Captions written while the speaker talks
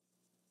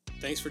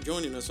Thanks for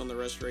joining us on the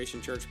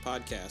Restoration Church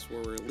podcast,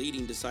 where we're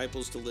leading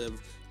disciples to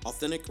live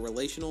authentic,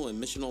 relational,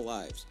 and missional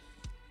lives.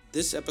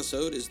 This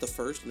episode is the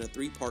first in a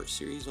three-part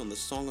series on the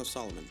Song of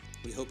Solomon.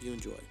 We hope you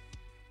enjoy.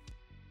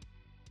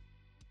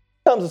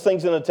 Sometimes the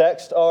things in the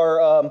text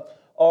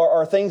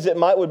are things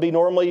that would be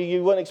normally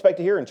you wouldn't expect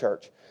to hear in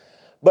church.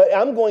 But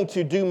I'm going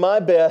to do my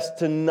best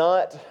to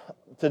not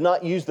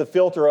use the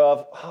filter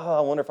of,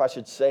 I wonder if I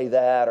should say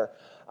that, or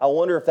I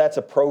wonder if that's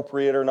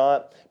appropriate or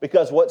not,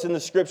 because what's in the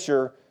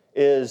Scripture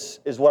is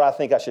what I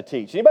think I should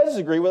teach. Anybody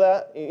disagree with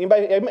that?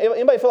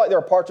 Anybody feel like there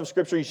are parts of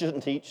Scripture you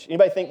shouldn't teach?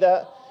 Anybody think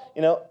that?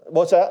 You know,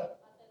 what's that?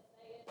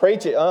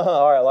 Preach it.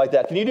 All right, I like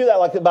that. Can you do that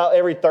like about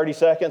every 30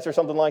 seconds or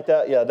something like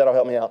that? Yeah, that'll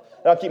help me out.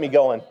 That'll keep me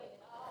going.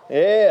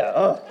 Yeah.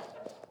 All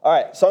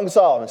right, Song of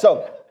Solomon.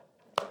 So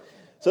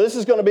this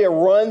is going to be a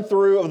run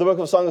through of the book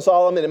of Song of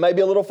Solomon. It may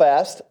be a little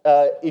fast.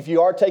 If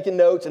you are taking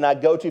notes and I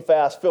go too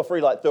fast, feel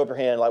free to throw up your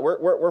hand. Like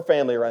we're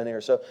family around here,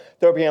 so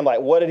throw up your hand.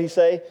 Like, what did he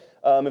say?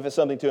 If it's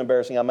something too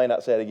embarrassing, I may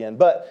not say it again.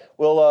 But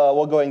we'll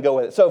go ahead and go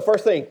with it. So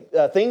first thing,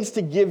 things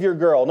to give your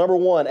girl. Number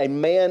one, a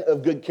man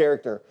of good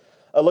character.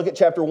 Look at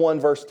chapter 1,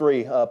 verse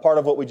 3, part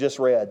of what we just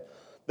read.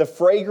 The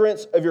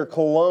fragrance of your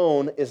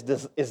cologne is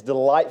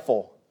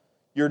delightful.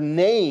 Your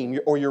name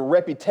or your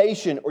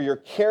reputation or your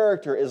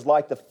character is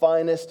like the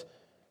finest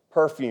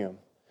perfume.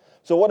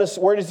 So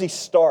where does he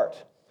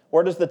start?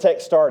 Where does the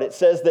text start? It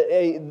says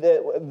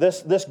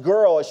that this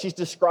girl, as she's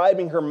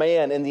describing her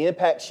man and the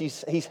impact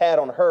he's had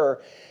on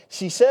her,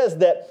 she says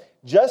that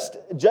just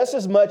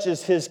as much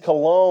as his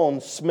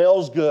cologne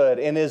smells good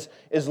and is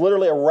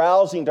literally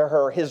arousing to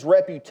her, his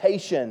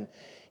reputation,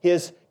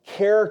 his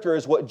character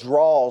is what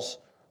draws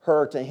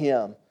her to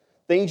him.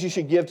 Things you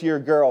should give to your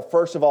girl,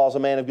 first of all, is a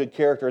man of good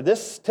character.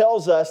 This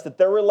tells us that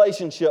their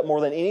relationship, more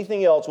than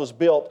anything else, was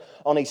built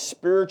on a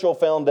spiritual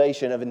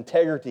foundation of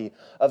integrity,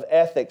 of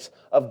ethics,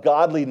 of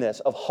godliness,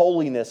 of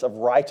holiness, of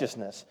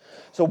righteousness.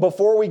 So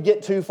before we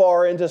get too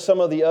far into some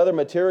of the other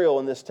material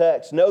in this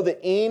text, know that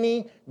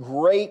any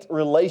great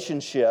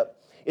relationship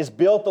is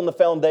built on the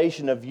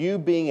foundation of you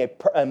being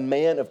a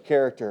man of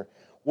character.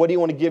 What do you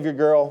want to give your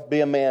girl? Be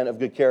a man of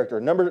good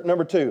character.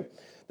 Number two,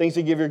 things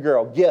to give your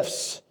girl.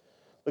 Gifts.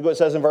 Look what it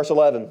says in verse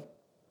 11.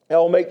 I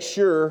will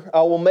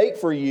make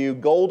for you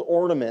gold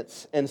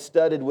ornaments and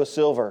studded with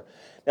silver.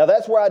 Now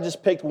that's where I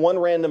just picked one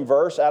random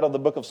verse out of the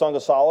book of Song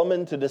of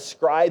Solomon to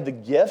describe the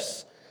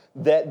gifts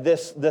that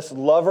this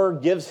lover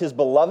gives his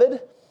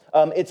beloved.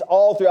 It's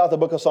all throughout the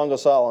book of Song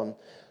of Solomon.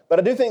 But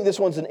I do think this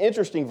one's an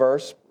interesting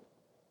verse.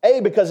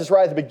 A, because it's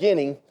right at the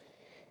beginning.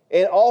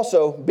 And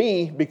also,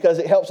 B, because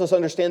it helps us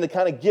understand the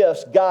kind of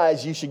gifts,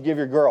 guys, you should give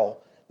your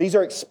girl. These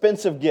are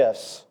expensive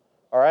gifts,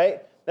 all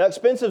right? Now,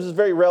 expensive is a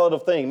very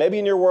relative thing. Maybe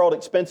in your world,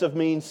 expensive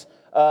means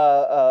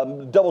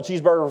double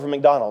cheeseburger from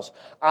McDonald's.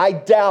 I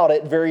doubt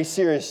it very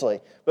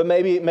seriously, but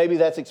maybe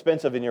that's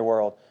expensive in your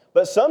world.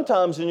 But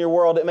sometimes in your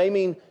world, it may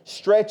mean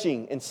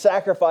stretching and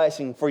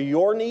sacrificing for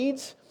your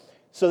needs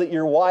so that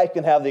your wife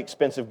can have the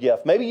expensive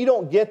gift. Maybe you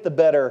don't get the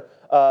better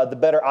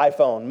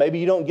iPhone. Maybe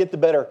you don't get the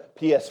better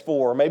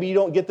PS4. Maybe you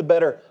don't get the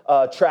better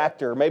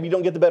tractor. Maybe you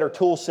don't get the better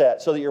tool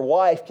set so that your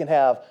wife can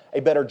have a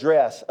better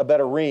dress, a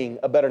better ring,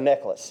 a better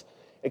necklace.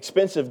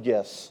 Expensive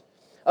gifts.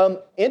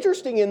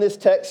 Interesting in this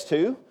text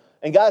too,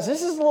 and guys,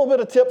 this is a little bit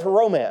of tip for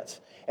romance.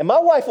 And my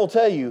wife will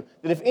tell you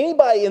that if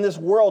anybody in this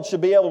world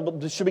should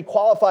be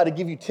qualified to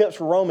give you tips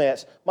for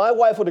romance, my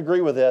wife would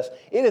agree with this.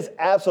 It is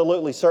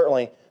absolutely,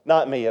 certainly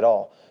not me at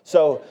all.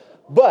 So,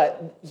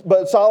 but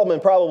Solomon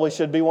probably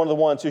should be one of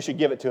the ones who should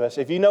give it to us.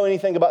 If you know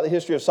anything about the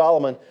history of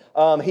Solomon,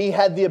 he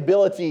had the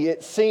ability,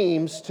 it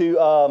seems,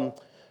 to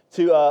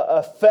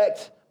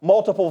affect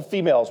multiple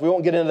females. We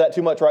won't get into that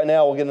too much right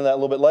now. We'll get into that a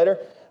little bit later.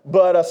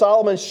 But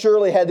Solomon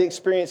surely had the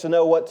experience to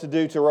know what to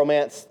do to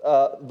romance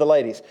the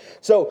ladies.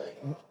 So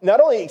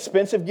not only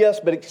expensive gifts,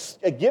 but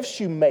gifts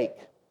you make.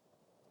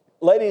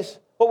 Ladies,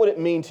 what would it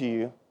mean to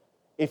you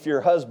if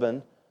your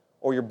husband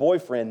or your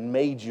boyfriend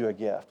made you a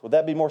gift? Would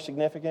that be more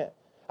significant?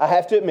 I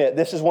have to admit,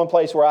 this is one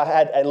place where I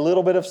had a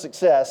little bit of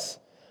success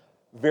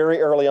very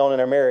early on in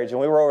our marriage. And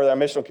we were over at our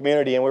missional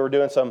community and we were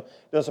doing some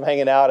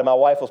hanging out, and my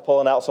wife was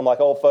pulling out some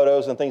old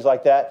photos and things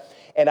like that.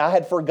 And I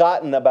had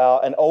forgotten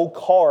about an old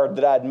card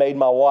that I had made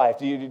my wife.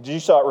 Did you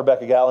saw it,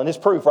 Rebecca Gallen? It's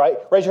proof, right?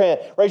 Raise your hand.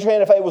 Raise your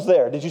hand if it was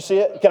there. Did you see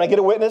it? Can I get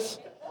a witness?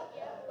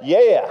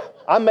 Yeah.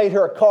 I made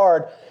her a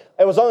card.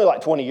 It was only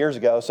 20 years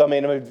ago. So,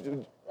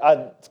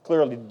 I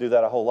clearly do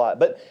that a whole lot.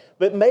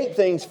 But make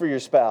things for your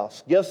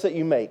spouse. Gifts that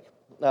you make.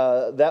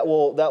 That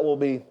will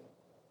be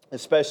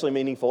especially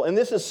meaningful. And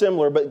this is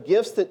similar, but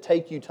gifts that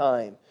take you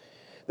time.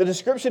 The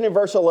description in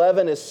verse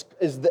 11 is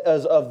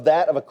of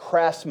that of a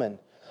craftsman,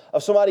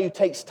 of somebody who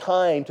takes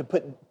time to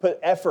put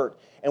effort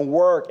and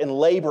work and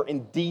labor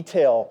and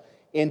detail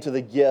into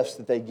the gifts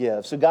that they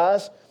give. So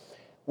guys,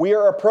 we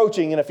are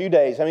approaching in a few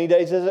days. How many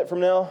days is it from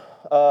now?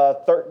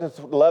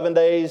 11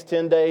 days,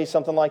 10 days,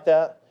 something like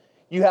that.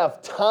 You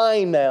have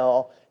time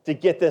now to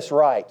get this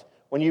right.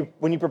 When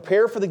you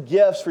prepare for the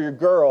gifts for your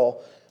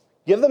girl,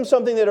 give them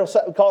something that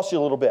will cost you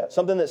a little bit,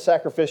 something that's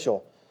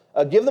sacrificial.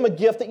 Give them a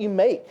gift that you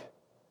make.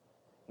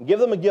 Give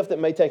them a gift that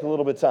may take a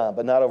little bit of time,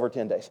 but not over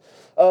 10 days.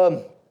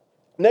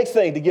 Next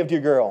thing to give to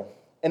your girl,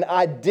 an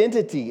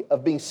identity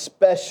of being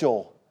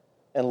special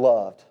and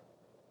loved.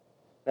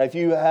 Now, if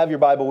you have your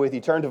Bible with you,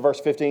 turn to verse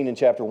 15 in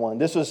chapter 1.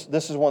 This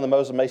is one of the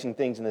most amazing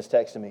things in this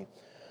text to me.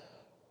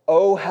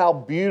 Oh, how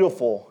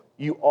beautiful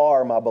you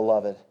are, my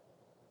beloved.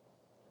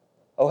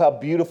 Oh, how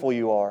beautiful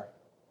you are.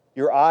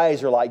 Your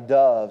eyes are like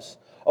doves.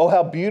 Oh,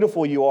 how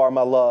beautiful you are,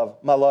 my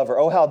lover.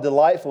 Oh, how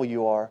delightful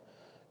you are.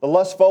 The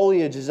lush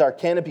foliage is our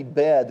canopied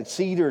bed. The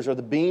cedars are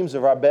the beams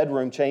of our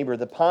bedroom chamber.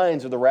 The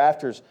pines are the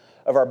rafters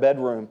of our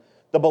bedroom.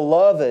 The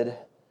beloved,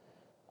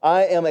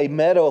 I am a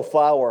meadow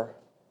flower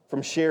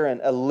from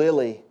Sharon, a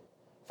lily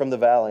from the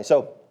valley.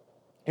 So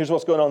here's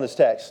what's going on in this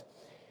text.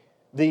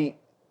 The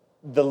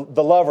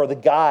lover, the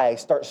guy,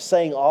 starts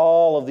saying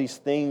all of these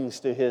things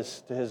to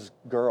his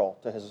girl,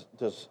 to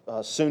his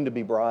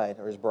soon-to-be bride,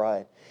 or his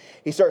bride.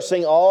 He starts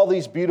saying all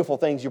these beautiful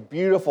things. You're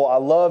beautiful. I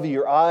love you.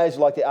 Your eyes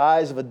are like the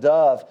eyes of a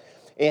dove.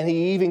 And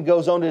he even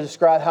goes on to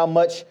describe how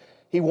much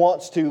he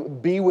wants to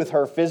be with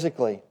her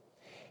physically.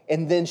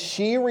 And then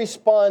she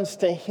responds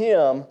to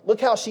him.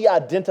 Look how she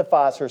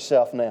identifies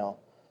herself now.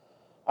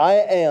 I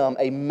am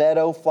a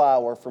meadow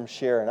flower from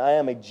Sharon. I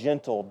am a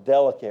gentle,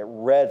 delicate,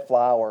 red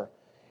flower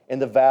in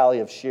the valley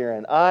of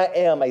Sharon. I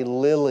am a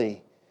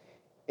lily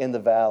in the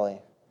valley.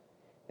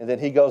 And then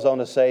he goes on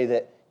to say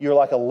that you're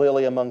like a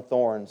lily among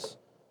thorns.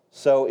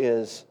 So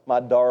is my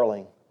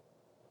darling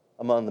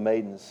among the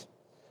maidens.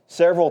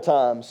 Several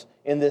times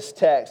in this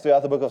text,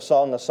 throughout the book of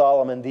Song of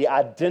Solomon, the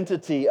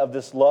identity of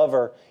this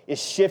lover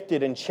is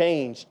shifted and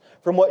changed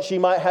from what she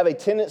might have a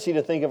tendency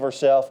to think of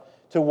herself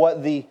to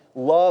what the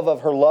love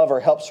of her lover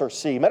helps her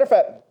see. Matter of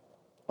fact,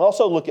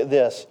 also look at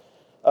this.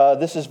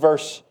 This is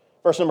verse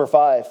number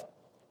 5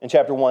 in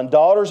chapter 1.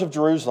 Daughters of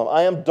Jerusalem,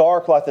 I am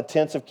dark like the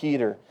tents of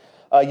Kedar,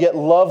 yet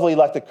lovely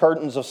like the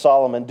curtains of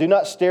Solomon. Do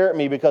not stare at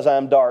me because I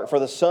am dark, for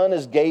the sun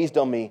has gazed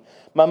on me.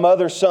 My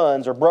mother's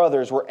sons or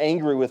brothers were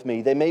angry with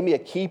me. They made me a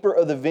keeper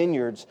of the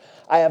vineyards.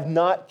 I have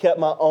not kept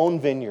my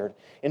own vineyard.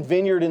 And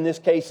vineyard in this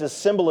case is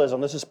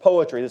symbolism. This is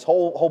poetry. This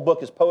whole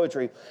book is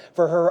poetry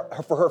for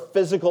her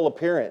physical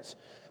appearance.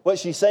 What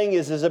she's saying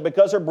is that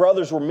because her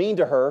brothers were mean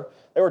to her,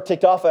 they were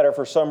ticked off at her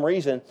for some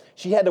reason,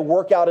 she had to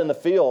work out in the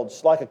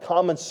fields like a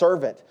common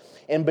servant.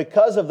 And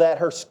because of that,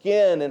 her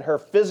skin and her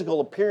physical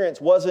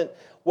appearance wasn't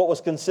what was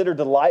considered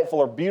delightful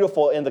or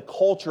beautiful in the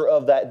culture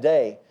of that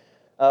day.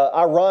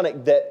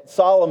 Ironic that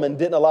Solomon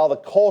didn't allow the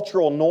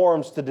cultural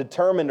norms to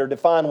determine or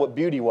define what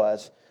beauty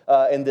was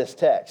in this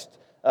text.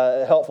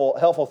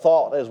 Helpful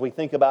thought as we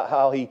think about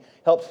how he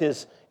helps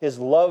his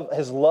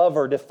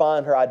lover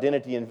define her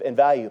identity and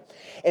value.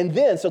 And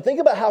then, so think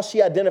about how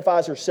she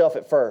identifies herself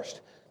at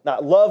first.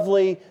 Not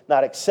lovely,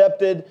 not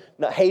accepted,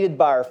 not hated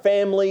by her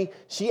family.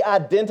 She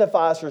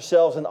identifies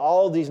herself in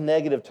all of these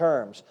negative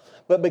terms.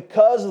 But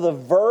because of the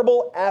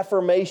verbal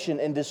affirmation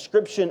and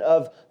description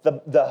of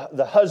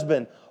the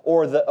husband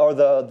or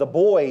the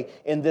boy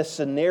in this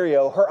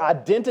scenario, her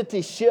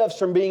identity shifts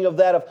from being of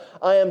that of,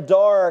 I am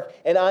dark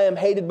and I am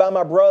hated by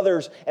my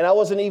brothers and I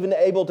wasn't even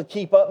able to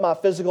keep up my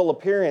physical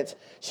appearance.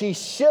 She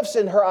shifts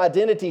in her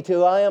identity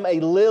to, I am a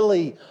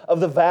lily of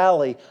the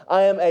valley.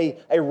 I am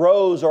a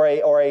rose or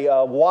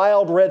a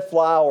wild red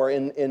flower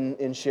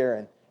in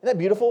Sharon. Isn't that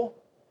beautiful?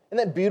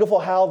 Isn't that beautiful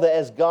how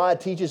as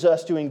God teaches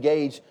us to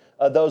engage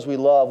those we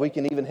love, we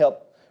can even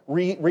help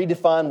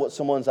redefine what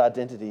someone's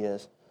identity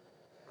is.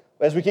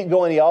 As we keep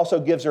going, he also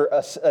gives her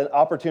an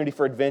opportunity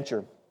for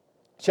adventure.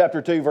 Chapter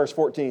 2, verse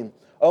 14.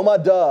 O my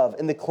dove,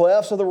 in the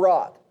clefts of the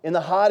rock, in the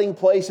hiding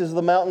places of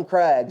the mountain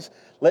crags,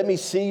 let me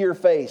see your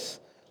face.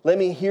 Let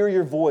me hear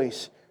your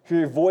voice. For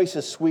your voice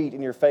is sweet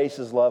and your face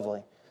is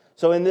lovely.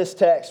 So in this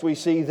text, we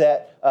see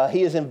that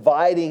he is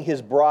inviting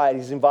his bride,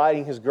 he's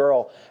inviting his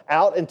girl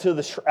out into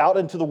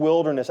the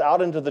wilderness,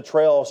 out into the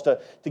trails, to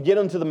get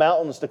into the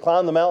mountains, to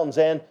climb the mountains,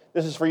 and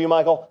this is for you,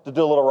 Michael, to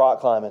do a little rock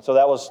climbing. So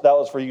that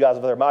was for you guys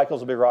over there.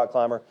 Michael's a big rock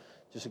climber,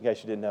 just in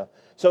case you didn't know.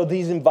 So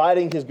he's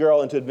inviting his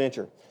girl into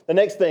adventure. The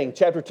next thing,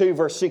 chapter 2,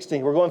 verse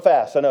 16. We're going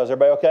fast. I know. Is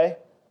everybody okay?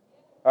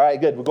 All right,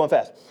 good. We're going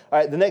fast. All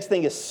right, the next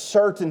thing is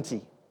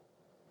certainty.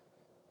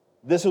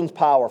 This one's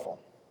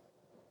powerful.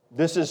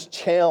 This is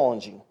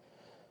challenging.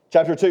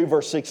 Chapter 2,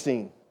 verse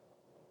 16.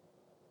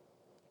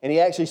 And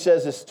he actually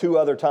says this 2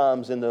 other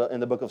times in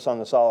the book of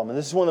Song of Solomon.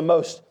 This is one of the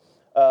most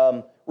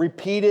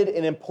repeated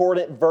and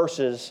important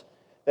verses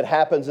that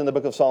happens in the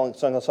book of Song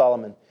of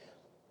Solomon.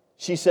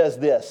 She says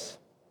this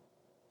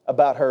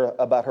about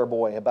her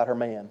boy, about her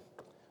man.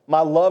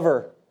 My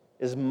lover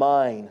is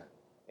mine,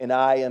 and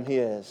I am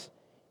his.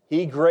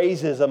 He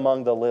grazes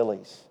among the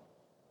lilies.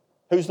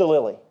 Who's the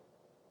lily?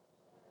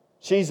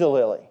 She's the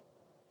lily.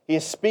 He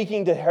is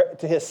speaking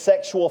to his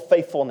sexual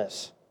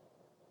faithfulness.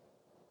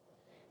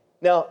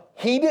 Now,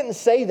 he didn't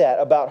say that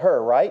about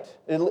her, right?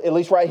 At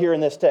least right here in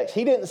this text.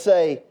 He didn't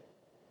say,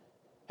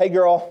 hey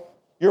girl,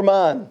 you're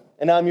mine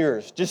and I'm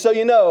yours. Just so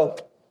you know,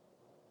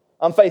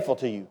 I'm faithful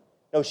to you.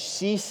 No,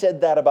 she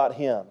said that about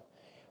him.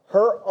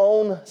 Her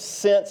own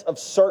sense of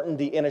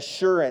certainty and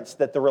assurance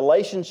that the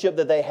relationship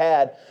that they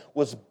had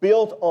was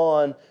built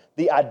on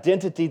the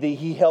identity that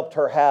he helped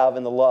her have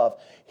in the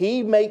love.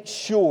 He makes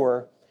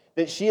sure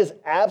that she is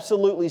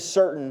absolutely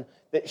certain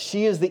that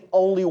she is the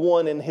only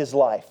one in his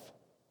life.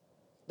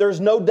 There's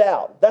no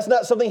doubt. That's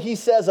not something he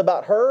says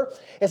about her.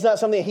 It's not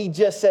something he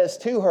just says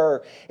to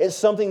her. It's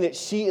something that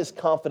she is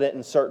confident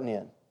and certain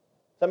in.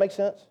 Does that make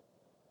sense?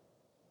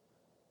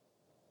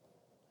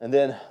 And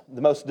then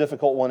the most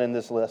difficult one in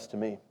this list to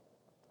me.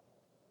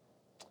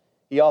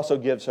 He also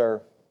gives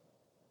her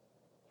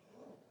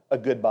a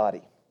good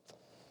body.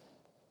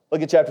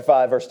 Look at chapter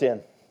 5, verse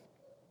 10.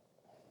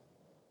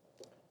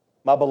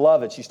 My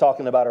beloved, she's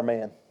talking about her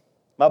man.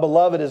 My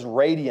beloved is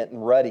radiant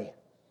and ruddy,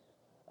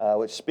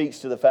 which speaks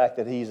to the fact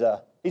that he's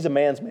a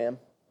man's man.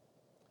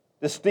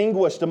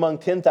 Distinguished among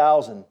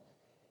 10,000.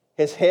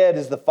 His head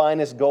is the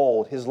finest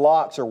gold. His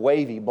locks are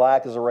wavy,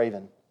 black as a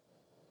raven.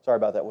 Sorry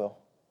about that, Will.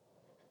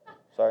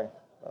 Sorry.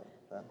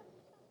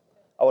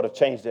 I would have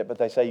changed it, but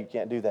they say you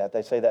can't do that.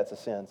 They say that's a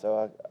sin,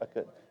 so I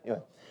couldn't.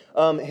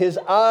 Anyway. His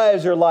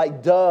eyes are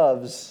like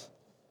doves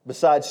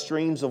beside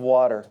streams of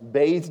water,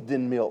 bathed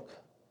in milk.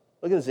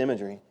 Look at this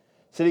imagery.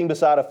 Sitting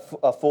beside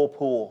a full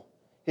pool.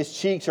 His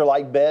cheeks are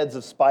like beds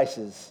of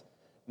spices,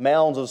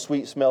 mounds of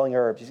sweet-smelling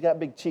herbs. He's got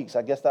big cheeks.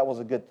 I guess that was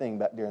a good thing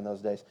back during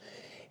those days.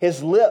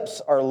 His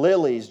lips are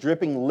lilies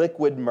dripping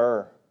liquid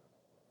myrrh.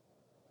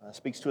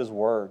 Speaks to his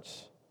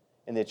words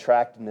and the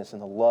attractiveness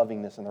and the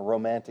lovingness and the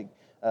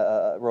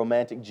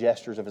romantic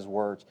gestures of his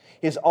words.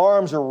 His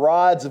arms are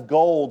rods of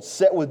gold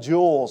set with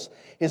jewels.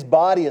 His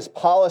body is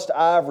polished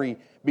ivory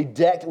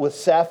bedecked with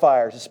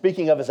sapphires.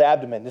 Speaking of his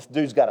abdomen, this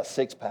dude's got a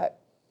six-pack.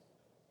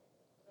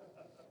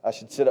 I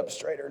should sit up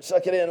straighter and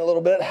suck it in a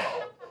little bit.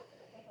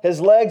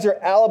 His legs are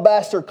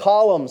alabaster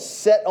columns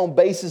set on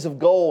bases of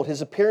gold.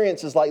 His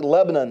appearance is like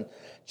Lebanon,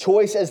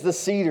 choice as the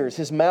cedars.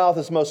 His mouth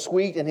is most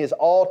sweet and he is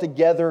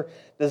altogether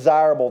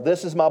desirable.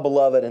 This is my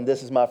beloved and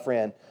this is my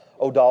friend,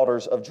 O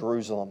daughters of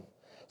Jerusalem.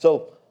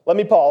 So let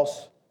me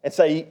pause and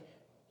say,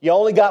 you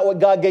only got what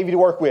God gave you to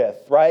work with,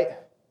 right?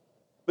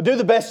 But do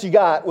the best you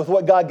got with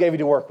what God gave you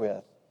to work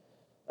with.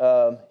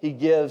 He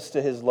gives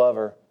to his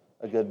lover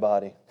a good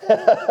body.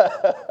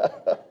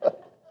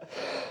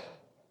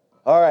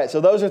 All right, so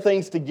those are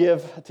things to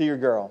give to your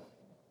girl.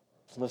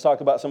 Let's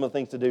talk about some of the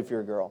things to do for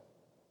your girl.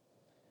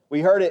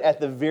 We heard it at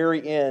the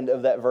very end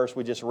of that verse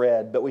we just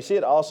read, but we see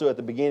it also at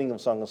the beginning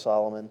of Song of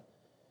Solomon.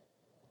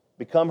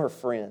 Become her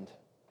friend.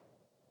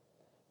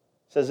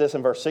 It says this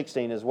in verse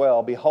 16 as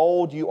well.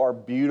 Behold, you are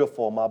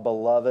beautiful, my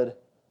beloved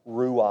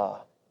Ruah,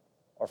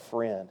 or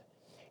friend.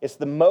 It's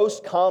the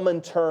most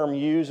common term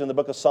used in the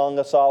book of Song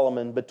of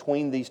Solomon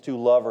between these two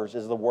lovers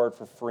is the word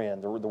for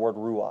friend, the word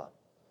Ruah.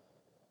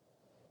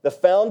 The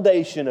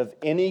foundation of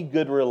any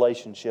good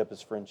relationship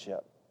is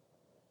friendship.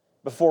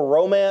 Before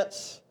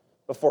romance,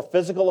 before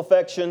physical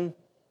affection,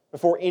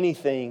 before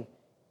anything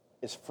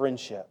is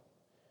friendship.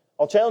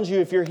 I'll challenge you,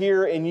 if you're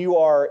here and you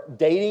are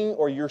dating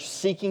or you're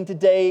seeking to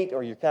date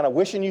or you're kind of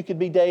wishing you could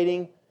be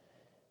dating,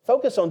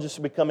 focus on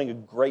just becoming a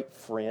great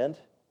friend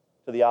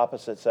to the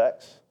opposite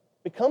sex.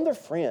 Become their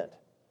friend.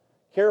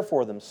 Care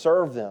for them.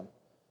 Serve them.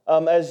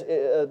 As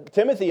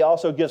Timothy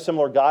also gives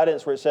similar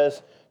guidance where it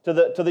says, to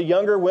the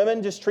younger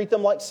women, just treat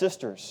them like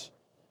sisters.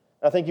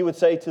 I think you would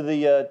say to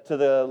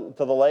the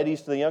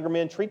ladies, to the younger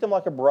men, treat them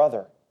like a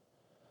brother.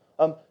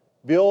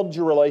 Build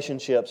your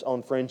relationships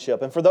on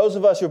friendship. And for those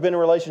of us who have been in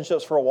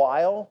relationships for a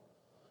while,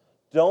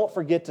 don't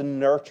forget to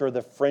nurture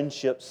the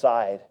friendship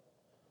side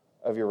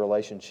of your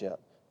relationship.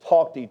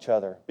 Talk to each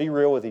other. Be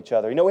real with each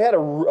other. You know, we had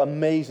an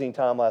amazing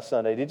time last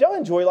Sunday. Did y'all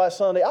enjoy last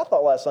Sunday? I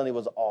thought last Sunday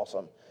was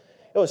awesome.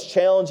 It was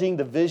challenging.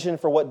 The vision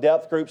for what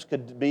depth groups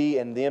could be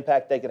and the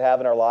impact they could have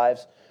in our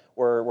lives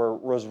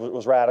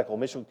was radical.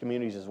 Mission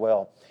communities as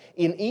well.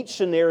 In each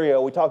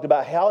scenario, we talked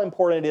about how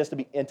important it is to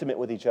be intimate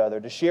with each other,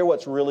 to share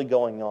what's really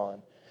going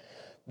on.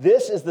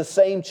 This is the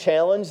same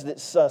challenge that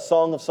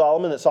Song of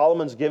Solomon, that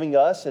Solomon's giving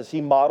us as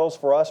he models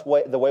for us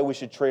the way we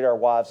should treat our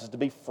wives, is to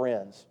be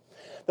friends.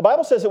 The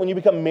Bible says that when you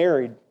become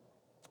married,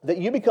 that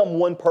you become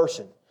one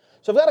person.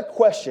 So I've got a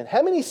question.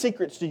 How many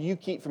secrets do you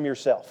keep from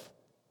yourself?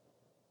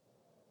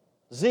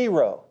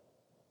 0.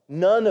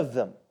 None of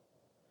them.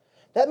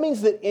 That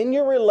means that in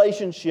your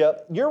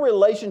relationship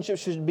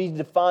should be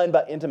defined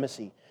by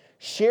intimacy.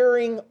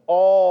 Sharing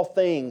all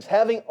things,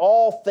 having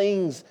all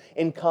things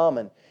in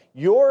common.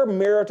 Your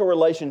marital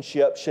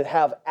relationship should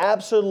have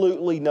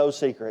absolutely no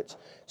secrets.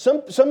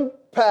 Some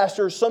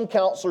pastors, some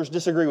counselors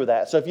disagree with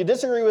that. So if you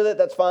disagree with it,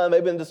 that's fine.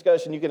 Maybe in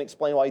discussion you can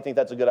explain why you think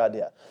that's a good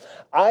idea.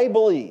 I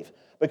believe,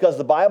 because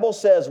the Bible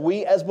says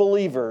we as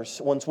believers,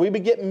 once we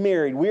get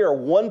married, we are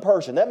one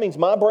person. That means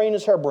my brain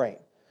is her brain.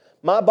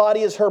 My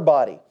body is her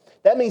body.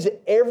 That means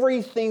that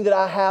everything that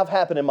I have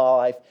happen in my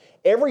life,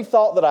 every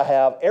thought that I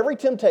have, every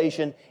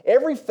temptation,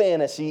 every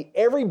fantasy,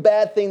 every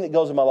bad thing that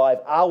goes in my life,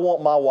 I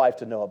want my wife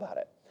to know about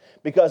it.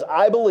 Because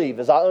I believe,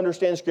 as I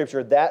understand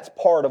Scripture, that's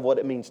part of what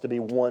it means to be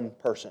one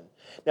person.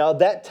 Now,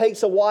 that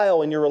takes a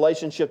while in your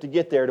relationship to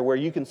get there to where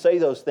you can say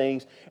those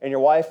things and your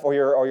wife or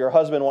your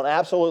husband won't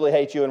absolutely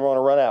hate you and want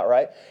to run out,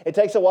 right? It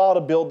takes a while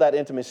to build that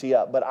intimacy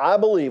up. But I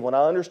believe, when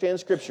I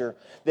understand Scripture,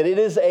 that it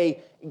is an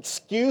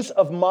excuse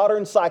of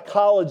modern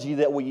psychology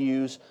that we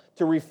use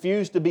to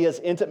refuse to be as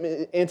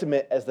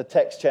intimate as the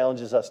text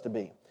challenges us to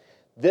be.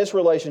 This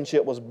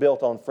relationship was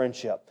built on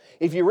friendship.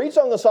 If you read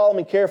Song of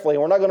Solomon carefully,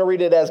 and we're not going to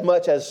read it as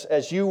much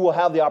as you will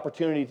have the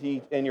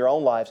opportunity in your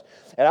own lives,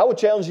 and I would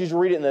challenge you to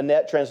read it in the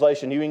NET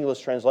translation, New English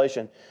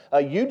translation,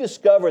 you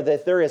discover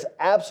that there is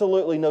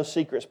absolutely no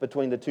secrets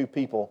between the two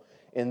people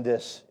in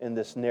this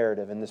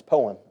narrative, in this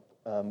poem,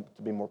 to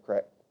be more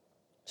correct.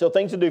 So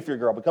things to do for your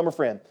girl. Become a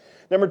friend.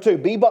 Number 2,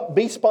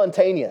 be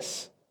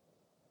spontaneous.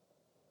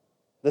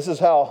 This is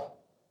how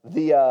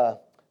the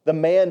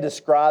man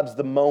describes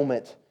the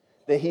moment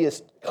that he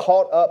is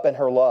caught up in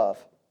her love.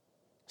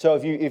 So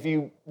if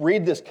you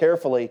read this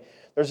carefully,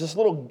 there's this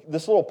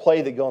little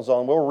play that goes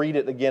on. We'll read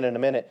it again in a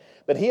minute.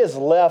 But he has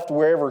left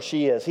wherever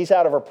she is. He's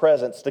out of her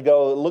presence to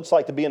go, it looks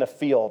like, to be in a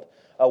field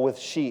with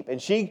sheep.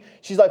 And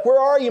she's like, where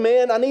are you,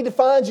 man? I need to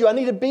find you. I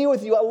need to be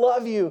with you. I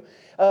love you.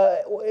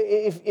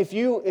 If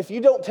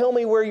you don't tell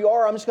me where you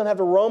are, I'm just going to have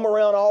to roam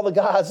around all the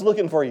guys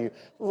looking for you.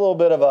 A little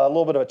bit of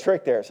a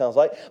trick there, it sounds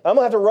like. I'm going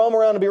to have to roam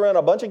around and be around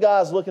a bunch of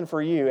guys looking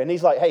for you. And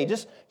he's like, hey,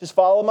 just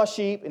follow my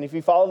sheep, and if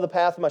you follow the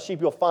path of my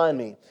sheep, you'll find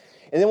me.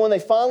 And then when they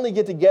finally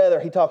get together,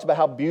 he talks about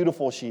how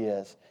beautiful she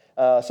is.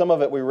 Some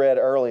of it we read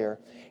earlier.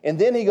 And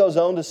then he goes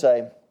on to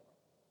say,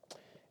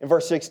 in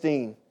verse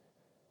 16,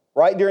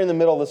 right during the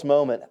middle of this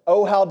moment,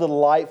 oh, how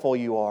delightful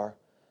you are.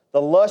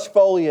 The lush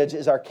foliage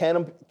is our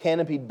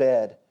canopied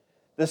bed.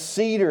 The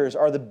cedars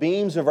are the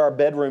beams of our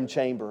bedroom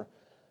chamber.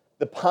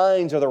 The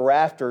pines are the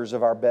rafters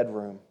of our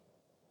bedroom.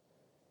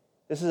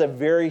 This is a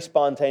very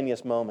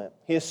spontaneous moment.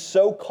 He is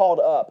so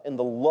caught up in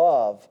the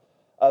love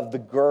of the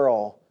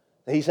girl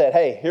that he said,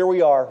 hey, here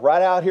we are,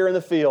 right out here in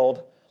the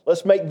field.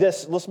 Let's make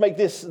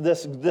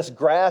this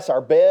grass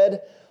our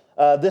bed.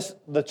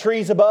 The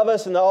trees above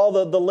us and all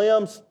the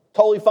limbs,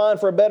 totally fine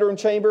for a bedroom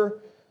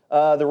chamber.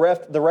 The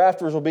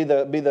rafters will be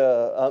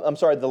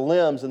the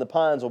limbs and the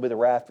pines will be the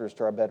rafters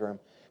to our bedroom.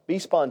 Be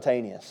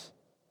spontaneous.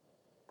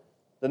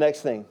 The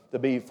next thing to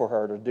be for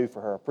her, to do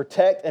for her.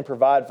 Protect and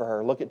provide for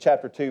her. Look at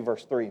chapter 2,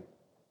 verse 3.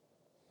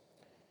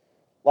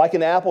 Like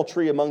an apple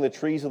tree among the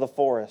trees of the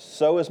forest,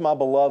 so is my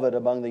beloved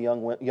among the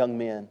young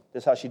men.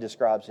 This is how she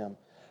describes him.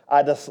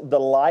 I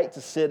delight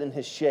to sit in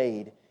his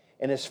shade,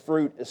 and his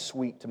fruit is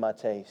sweet to my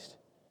taste.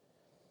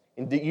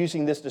 In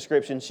using this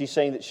description, she's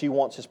saying that she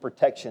wants his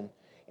protection,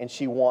 and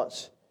she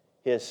wants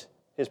his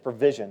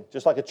provision.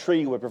 Just like a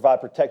tree would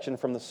provide protection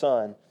from the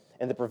sun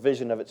and the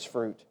provision of its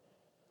fruit.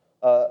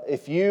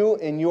 If you,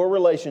 in your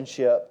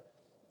relationship,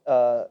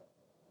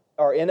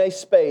 are in a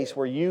space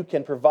where you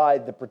can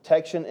provide the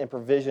protection and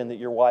provision that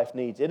your wife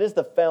needs, it is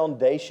the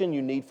foundation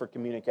you need for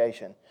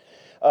communication.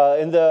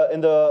 In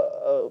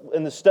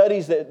the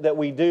studies that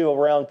we do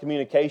around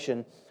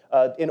communication,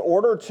 in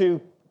order to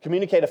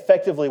communicate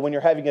effectively when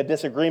you're having a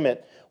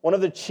disagreement, one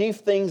of the chief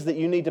things that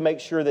you need to make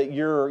sure that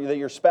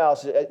your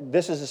spouse,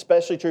 this is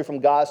especially true from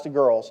guys to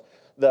girls,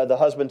 the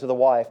husband to the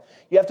wife,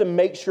 you have to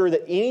make sure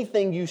that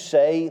anything you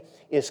say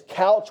is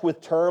couched with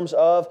terms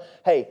of,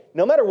 hey,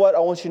 no matter what, I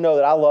want you to know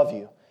that I love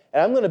you.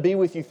 And I'm going to be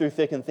with you through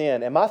thick and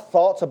thin. And my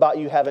thoughts about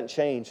you haven't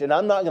changed. And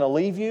I'm not going to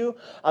leave you.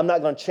 I'm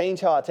not going to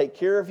change how I take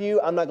care of you.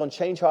 I'm not going to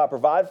change how I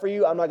provide for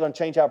you. I'm not going to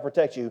change how I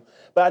protect you.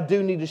 But I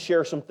do need to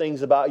share some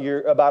things about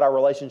our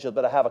relationship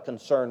that I have a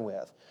concern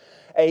with.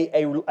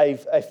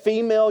 A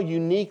female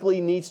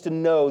uniquely needs to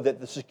know that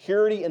the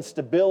security and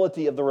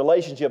stability of the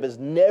relationship is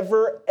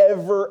never,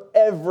 ever,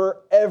 ever,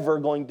 ever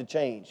going to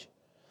change.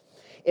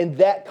 In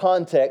that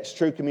context,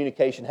 true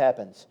communication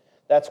happens.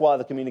 That's why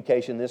the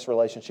communication in this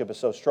relationship is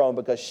so strong,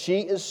 because she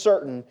is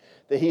certain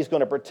that he's going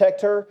to protect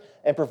her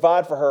and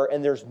provide for her,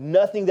 and there's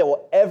nothing that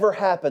will ever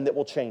happen that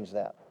will change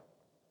that.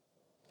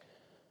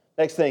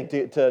 Next thing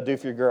to do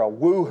for your girl,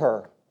 woo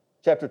her.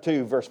 Chapter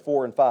 2, verse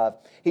 4 and 5.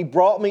 He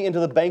brought me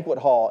into the banquet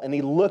hall, and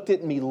he looked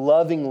at me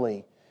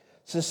lovingly.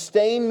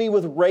 Sustain me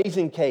with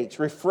raisin cakes,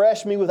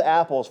 refresh me with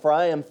apples, for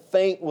I am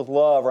faint with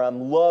love, or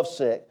I'm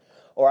lovesick,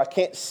 or I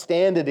can't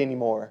stand it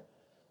anymore.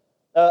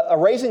 A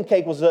raisin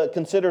cake was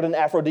considered an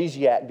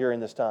aphrodisiac during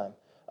this time.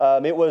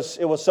 It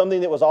was something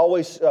that was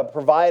always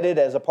provided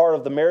as a part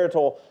of the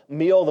marital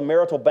meal, the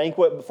marital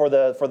banquet for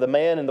the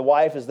man and the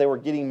wife as they were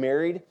getting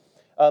married.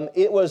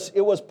 It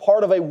was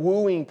part of a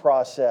wooing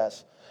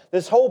process.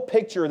 This whole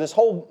picture, this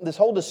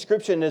whole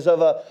description is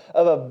of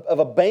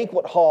a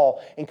banquet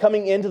hall, and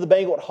coming into the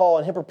banquet hall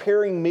and him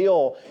preparing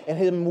meal and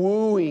him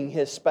wooing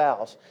his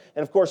spouse.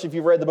 And of course, if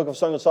you've read the book of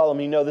Song of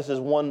Solomon, you know this is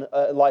one,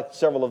 like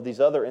several of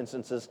these other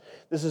instances,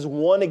 this is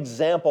one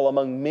example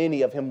among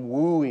many of him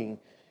wooing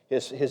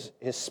his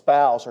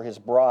spouse or his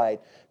bride.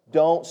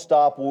 don't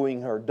stop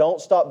wooing her.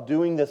 Don't stop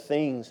doing the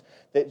things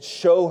that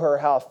show her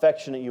how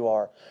affectionate you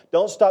are.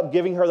 Don't stop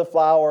giving her the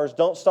flowers.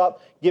 Don't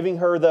stop giving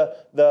her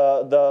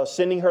the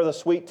sending her the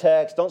sweet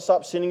text. Don't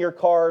stop sending her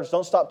cards.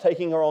 Don't stop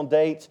taking her on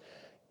dates.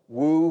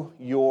 Woo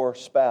your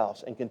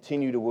spouse and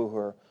continue to woo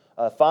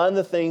her. Find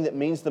the thing that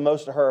means the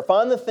most to her.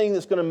 Find the thing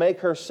that's going to make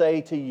her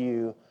say to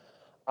you,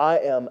 I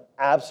am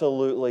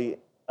absolutely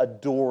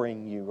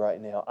adoring you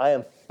right now. I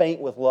am faint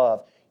with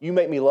love. You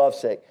make me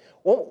lovesick.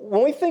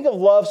 When we think of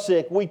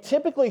lovesick, we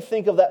typically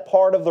think of that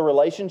part of the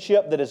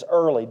relationship that is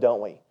early,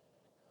 don't we?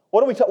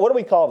 What do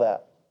we call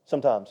that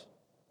sometimes?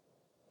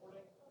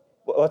 14.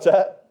 What's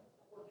that?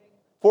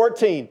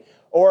 14.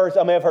 Or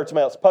I may have heard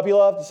somebody else. Puppy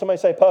love? Did somebody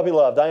say puppy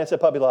love? Diane said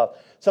puppy love.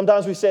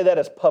 Sometimes we say that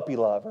as puppy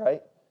love,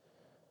 right?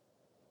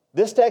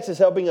 This text is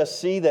helping us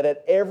see that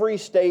at every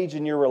stage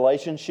in your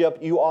relationship,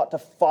 you ought to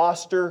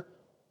foster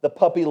the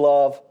puppy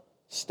love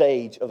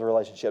stage of the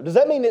relationship. Does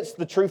that mean it's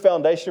the true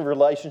foundation of a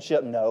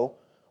relationship? No.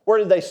 Where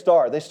did they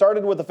start? They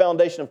started with the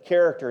foundation of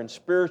character and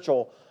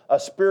a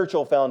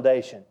spiritual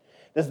foundation.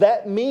 Does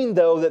that mean,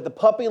 though, that the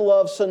puppy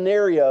love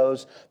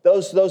scenarios,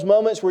 those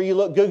moments where you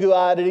look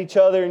goo-goo-eyed at each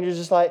other and you're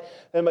just like,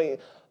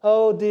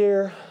 oh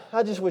dear,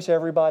 I just wish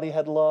everybody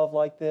had love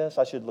like this.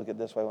 I should look at it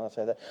this way when I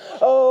say that.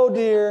 Oh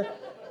dear.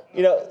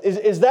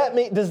 Does that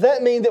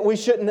mean that we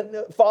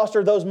shouldn't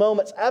foster those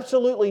moments?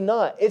 Absolutely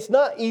not. It's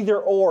not either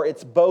or,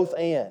 it's both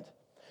and.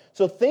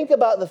 So think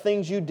about the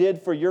things you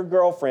did for your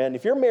girlfriend.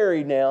 If you're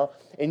married now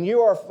and you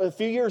are a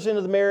few years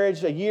into the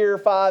marriage, a year,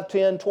 5,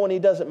 10, 20,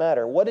 doesn't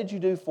matter. What did you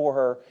do for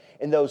her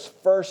in those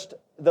first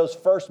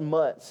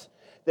months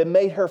that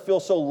made her feel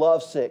so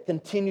lovesick?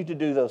 Continue to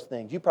do those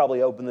things. You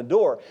probably opened the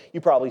door. You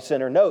probably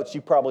sent her notes.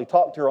 You probably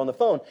talked to her on the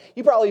phone.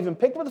 You probably even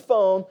picked up the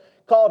phone,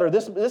 called her.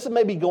 This is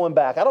maybe going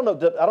back. I don't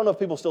know if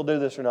people still do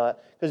this or not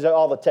because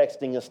all the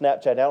texting and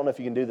Snapchat. I don't know if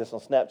you can do this on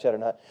Snapchat or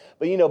not.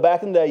 But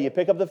back in the day, you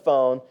pick up the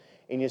phone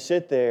and you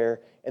sit there,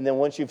 and then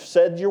once you've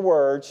said your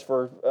words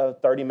for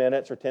 30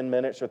 minutes or 10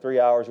 minutes or 3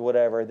 hours or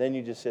whatever, then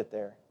you just sit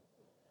there.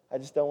 I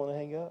just don't want to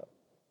hang up.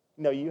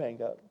 No, you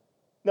hang up.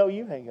 No,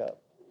 you hang up.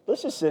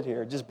 Let's just sit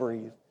here, just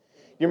breathe.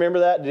 You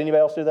remember that? Did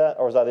anybody else do that,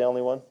 or was I the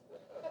only one?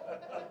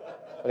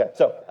 Okay,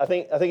 so I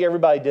think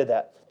everybody did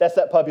that. That's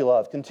that puppy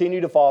love.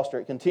 Continue to foster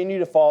it. Continue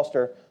to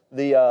foster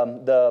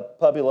the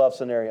puppy love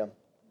scenario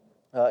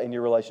in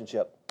your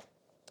relationship.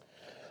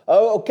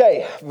 Oh,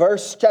 okay,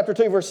 chapter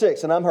 2, verse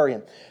 6, and I'm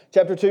hurrying.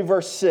 Chapter 2,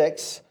 verse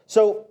 6.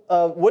 So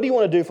what do you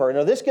want to do for her?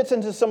 Now, this gets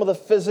into some of the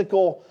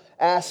physical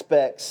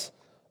aspects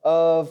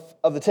of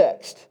the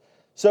text.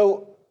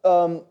 So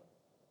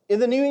in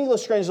the New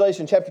English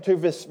Translation, chapter 2,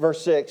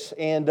 verse 6,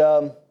 and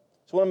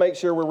just want to make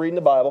sure we're reading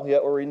the Bible. Yeah,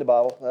 we're reading the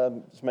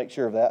Bible. Just make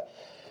sure of that.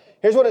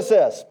 Here's what it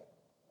says.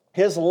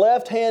 His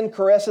left hand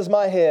caresses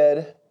my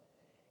head,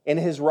 and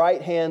his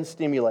right hand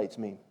stimulates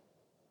me.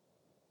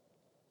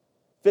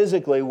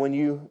 Physically, when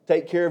you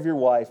take care of your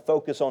wife,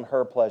 focus on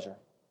her pleasure.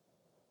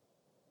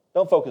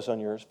 Don't focus on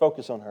yours.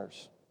 Focus on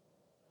hers.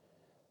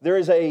 There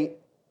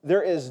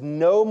is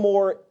no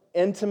more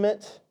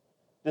intimate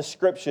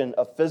description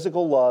of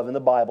physical love in the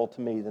Bible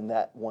to me than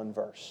that one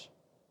verse.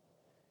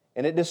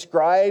 And it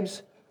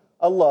describes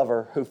a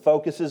lover who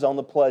focuses on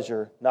the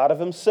pleasure, not of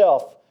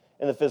himself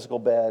in the physical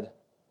bed,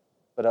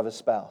 but of his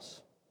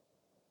spouse.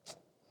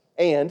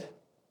 And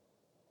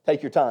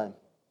take your time.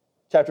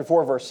 Chapter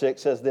 4, verse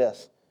 6 says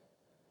this,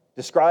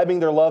 describing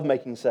their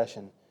lovemaking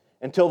session.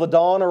 Until the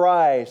dawn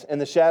arrives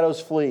and the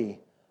shadows flee,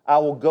 I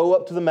will go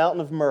up to the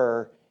mountain of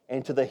myrrh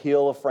and to the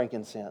hill of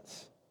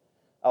frankincense.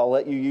 I'll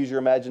let you use your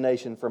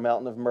imagination for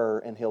mountain of myrrh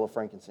and hill of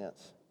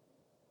frankincense.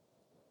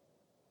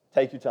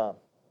 Take your time.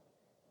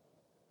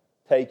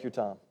 Take your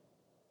time.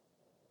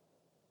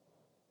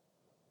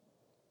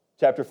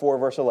 Chapter 4,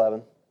 verse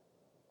 11.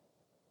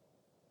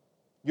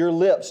 Your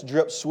lips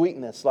drip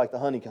sweetness like the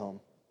honeycomb.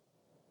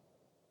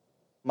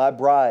 My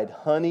bride,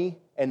 honey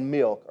and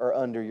milk are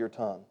under your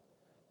tongue.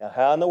 Now,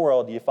 how in the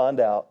world do you find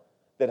out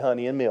that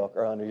honey and milk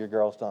are under your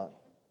girl's tongue?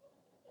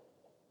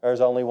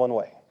 There's only one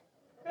way.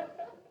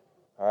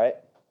 All right?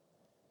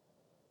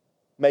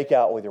 Make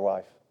out with your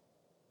wife.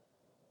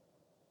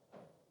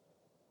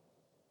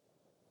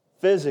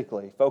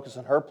 Physically, focus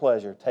on her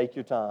pleasure, take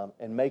your time,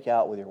 and make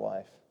out with your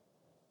wife.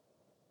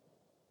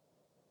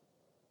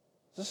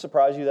 Does this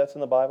surprise you that's in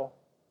the Bible?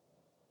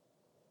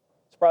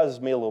 It surprises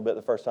me a little bit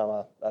the first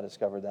time I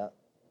discovered that.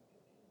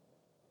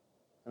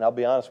 And I'll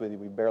be honest with you,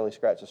 we barely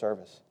scratched the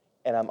surface.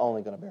 And I'm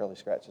only going to barely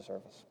scratch the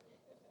surface.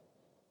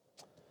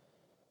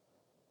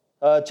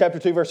 Chapter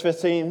 2, verse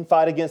 15,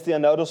 fight against the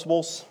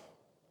unnoticeables.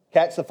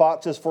 Catch the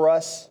foxes for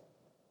us.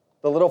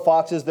 The little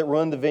foxes that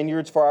ruin the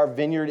vineyards, for our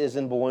vineyard is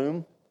in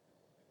bloom.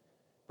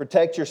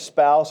 Protect your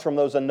spouse from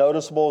those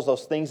unnoticeables,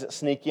 those things that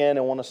sneak in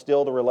and want to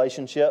steal the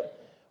relationship.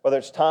 Whether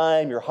it's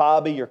time, your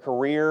hobby, your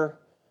career.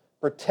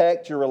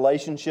 Protect your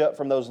relationship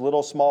from those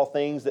little small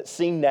things that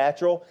seem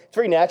natural. It's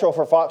very natural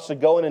for a fox to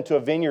go into a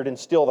vineyard and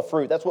steal the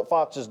fruit. That's what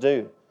foxes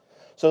do.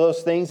 So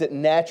those things that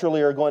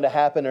naturally are going to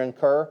happen or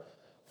occur,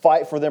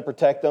 fight for them,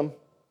 protect them.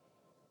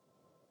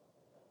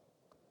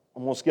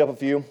 I'm going to skip a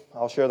few.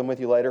 I'll share them with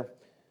you later.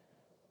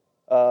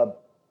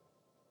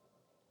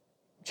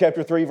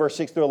 Chapter 3, verse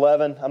 6 through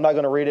 11. I'm not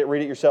going to read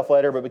it yourself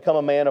later, but become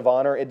a man of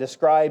honor. It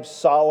describes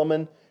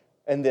Solomon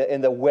and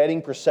the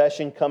wedding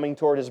procession coming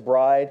toward his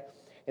bride.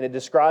 And it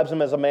describes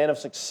him as a man of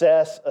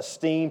success,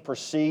 esteem,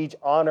 prestige,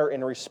 honor,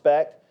 and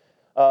respect.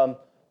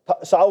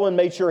 Solomon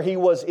made sure he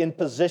was in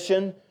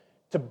position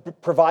to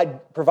provide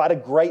a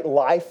great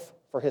life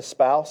for his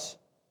spouse.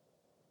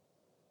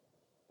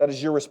 That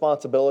is your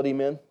responsibility,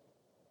 men.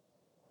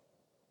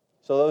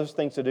 So those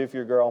things to do for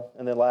your girl.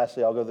 And then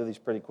lastly, I'll go through these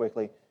pretty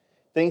quickly.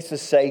 Things to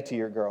say to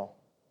your girl.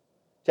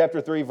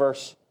 Chapter 3,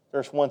 verse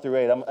 1 through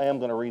 8. I am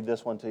going to read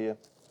this one to you.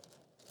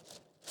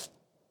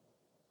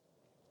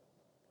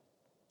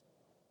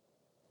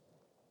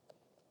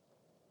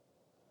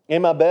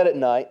 In my bed at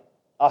night,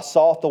 I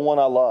sought the one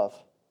I love.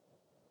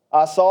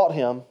 I sought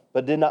him,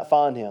 but did not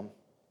find him.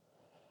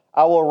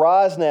 I will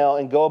arise now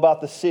and go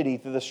about the city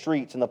through the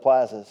streets and the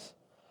plazas.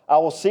 I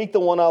will seek the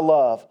one I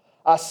love.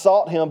 I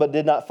sought him, but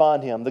did not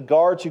find him. The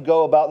guards who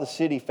go about the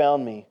city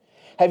found me.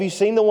 Have you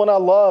seen the one I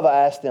love?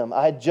 I asked them.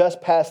 I had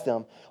just passed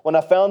him. When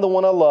I found the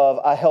one I love,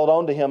 I held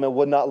on to him and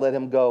would not let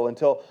him go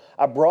until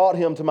I brought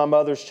him to my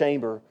mother's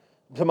chamber,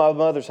 to my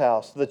mother's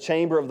house, the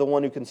chamber of the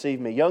one who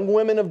conceived me. Young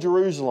women of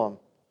Jerusalem,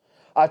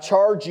 I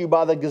charge you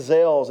by the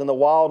gazelles and the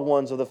wild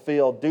ones of the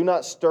field, do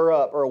not stir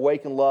up or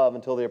awaken love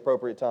until the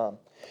appropriate time.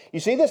 You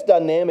see this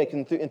dynamic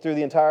through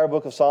the entire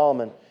book of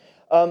Solomon,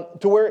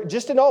 to where,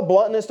 just in all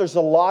bluntness, there's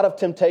a lot of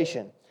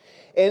temptation.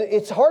 And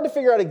it's hard to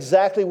figure out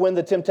exactly when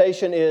the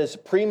temptation is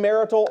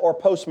premarital or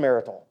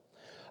postmarital.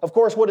 Of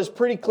course, what is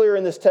pretty clear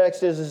in this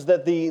text is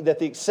that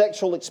the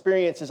sexual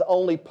experience is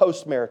only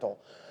postmarital.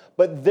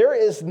 But there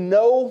is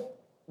no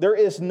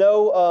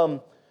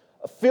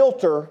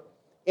filter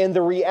in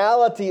the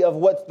reality of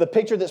what the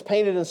picture that's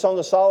painted in Song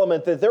of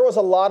Solomon, that there was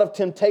a lot of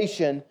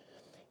temptation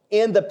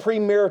in the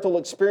premarital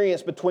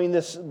experience between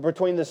this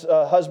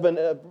husband,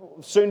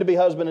 soon-to-be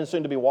husband and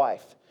soon-to-be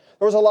wife.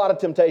 There was a lot of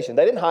temptation.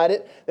 They didn't hide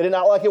it. They did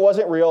not like it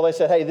wasn't real. They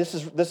said, hey, this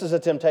is a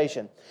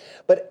temptation.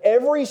 But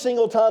every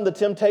single time the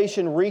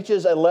temptation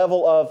reaches a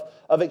level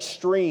of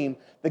extreme,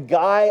 the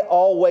guy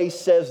always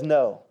says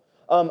no.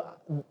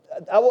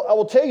 I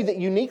will tell you that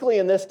uniquely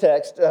in this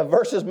text,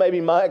 versus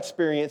maybe my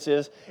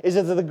experiences, is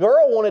that the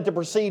girl wanted to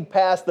proceed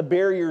past the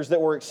barriers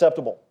that were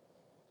acceptable.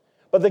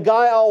 But the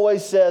guy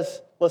always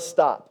says, let's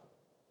stop.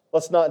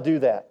 Let's not do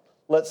that.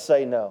 Let's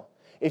say no.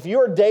 If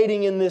you're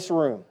dating in this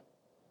room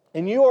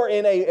and you are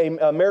in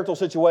a marital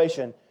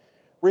situation,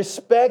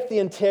 respect the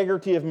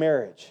integrity of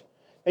marriage.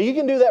 Now, you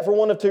can do that for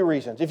one of two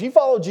reasons. If you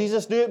follow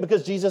Jesus, do it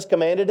because Jesus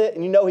commanded it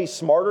and you know He's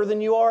smarter than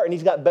you are and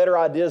He's got better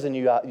ideas than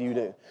you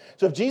do.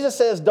 So if Jesus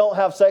says don't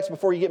have sex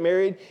before you get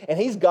married and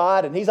He's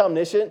God and He's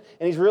omniscient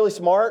and He's really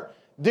smart,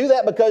 do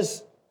that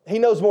because He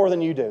knows more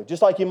than you do.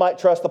 Just like you might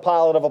trust the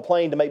pilot of a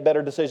plane to make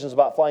better decisions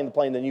about flying the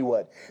plane than you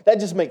would. That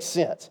just makes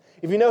sense.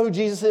 If you know who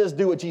Jesus is,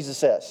 do what Jesus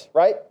says,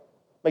 right?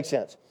 Makes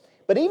sense.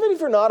 But even if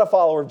you're not a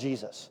follower of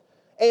Jesus,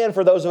 and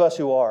for those of us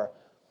who are,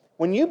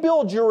 when you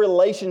build your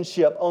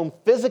relationship on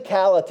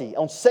physicality,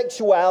 on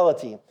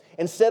sexuality,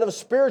 instead of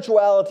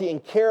spirituality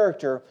and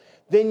character,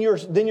 then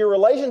your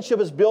relationship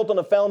is built on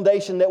a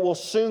foundation that will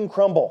soon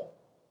crumble.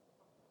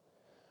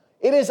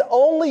 It is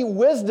only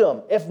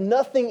wisdom, if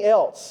nothing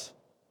else,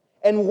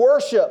 and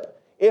worship,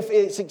 if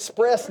it's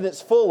expressed in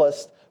its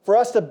fullest, for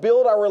us to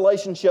build our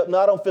relationship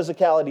not on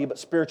physicality but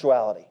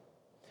spirituality.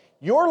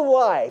 Your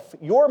life,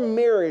 your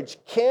marriage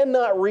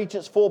cannot reach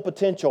its full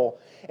potential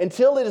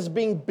until it is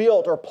being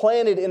built or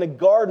planted in a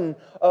garden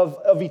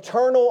of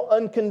eternal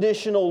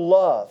unconditional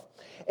love.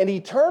 And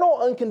eternal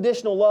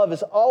unconditional love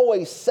is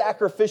always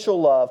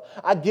sacrificial love.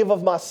 I give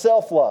of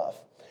myself love.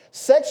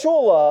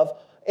 Sexual love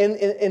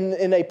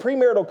in a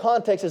premarital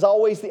context is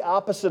always the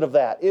opposite of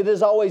that. It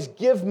is always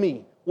give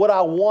me what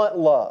I want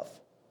love.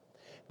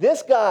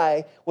 This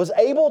guy was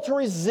able to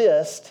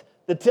resist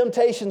the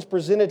temptations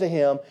presented to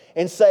him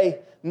and say,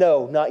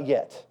 no, not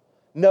yet.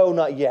 No,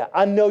 not yet.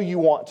 I know you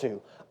want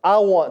to. I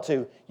want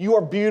to. You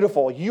are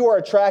beautiful. You are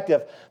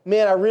attractive.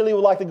 Man, I really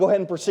would like to go ahead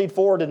and proceed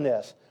forward in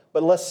this,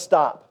 but let's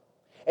stop.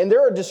 And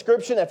there are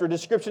description after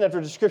description after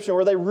description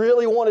where they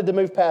really wanted to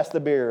move past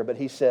the barrier, but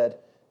he said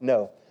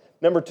no.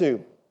 Number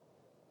 2,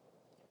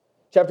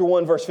 chapter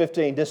 1, verse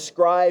 15,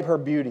 describe her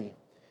beauty.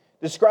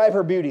 Describe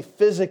her beauty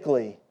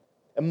physically,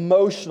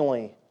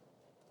 emotionally,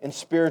 and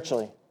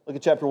spiritually. Look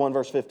at chapter 1,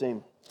 verse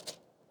 15.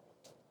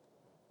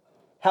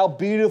 How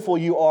beautiful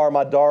you are,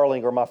 my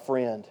darling or my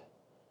friend.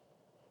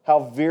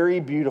 How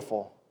very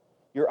beautiful.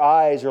 Your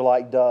eyes are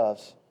like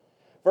doves.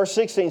 Verse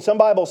 16, some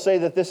Bibles say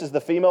that this is the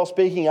female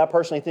speaking. I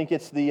personally think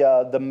it's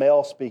the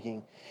male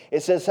speaking.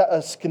 It says,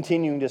 us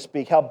continuing to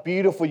speak, how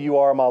beautiful you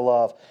are, my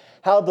love.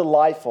 How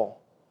delightful.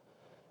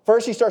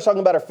 First, he starts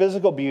talking about her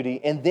physical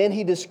beauty, and then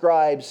he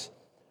describes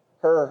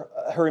her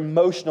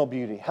emotional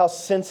beauty, how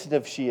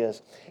sensitive she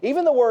is.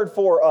 Even the word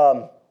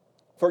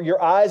for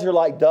your eyes are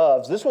like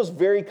doves. This was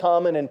very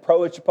common in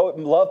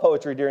love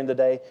poetry during the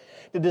day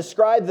to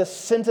describe the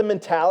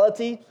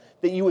sentimentality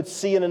that you would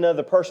see in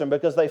another person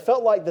because they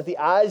felt like that the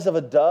eyes of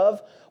a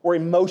dove were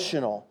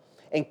emotional.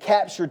 and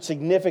captured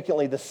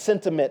significantly the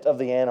sentiment of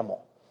the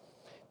animal.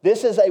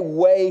 This is a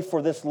way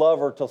for this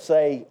lover to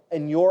say,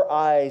 in your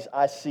eyes,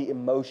 I see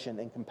emotion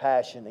and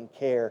compassion and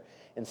care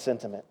and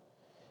sentiment.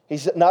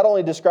 He's not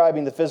only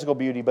describing the physical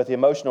beauty, but the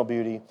emotional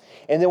beauty.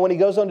 And then when he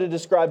goes on to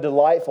describe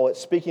delightful,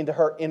 it's speaking to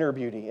her inner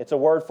beauty. It's a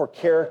word for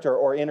character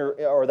or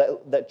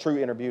that true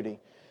inner beauty.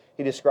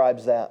 He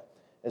describes that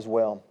as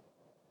well.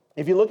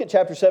 If you look at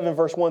chapter 7,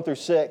 verse 1 through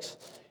 6,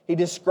 he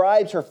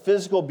describes her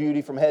physical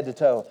beauty from head to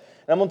toe.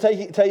 And I'm going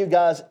to tell you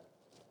guys,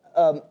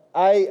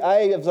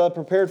 I have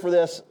prepared for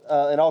this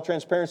in all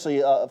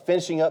transparency,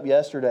 finishing up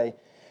yesterday.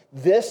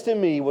 This to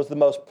me was the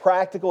most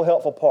practical,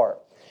 helpful part.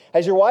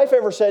 Has your wife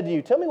ever said to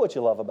you, tell me what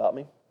you love about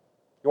me?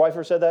 Your wife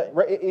ever said that?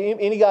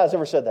 Any guys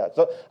ever said that?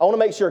 So I want to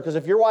make sure, because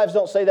if your wives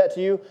don't say that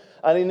to you,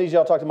 I need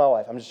y'all to talk to my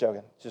wife. I'm just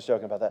joking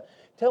about that.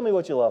 Tell me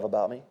what you love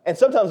about me. And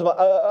sometimes, and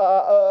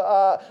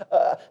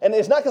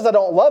it's not because I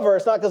don't love her,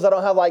 it's not because I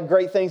don't have like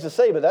great things to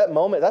say, but that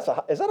moment, is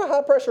that a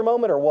high pressure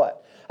moment or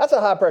what? That's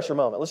a high pressure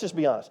moment. Let's just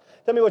be honest.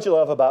 Tell me what you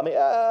love about me.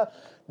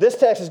 This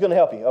text is going to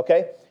help you,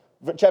 okay?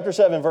 Chapter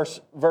 7,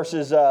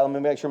 verses, let me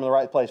make sure I'm in the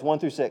right place, 1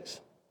 through 6.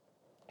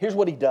 Here's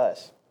what he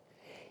does.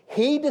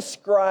 He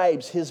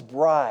describes his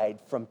bride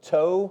from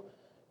toe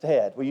to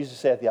head. We used to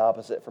say it the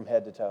opposite, from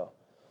head to toe.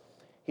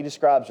 He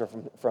describes her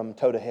from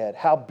toe to head.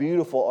 How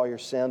beautiful are your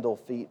sandal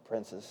feet,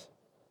 princess.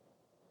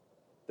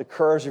 The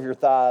curves of your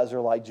thighs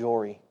are like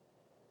jewelry,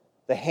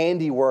 the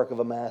handiwork of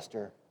a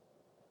master.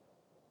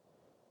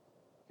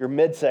 Your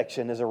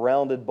midsection is a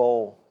rounded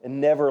bowl and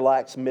never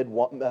lacks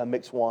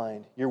mixed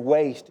wine. Your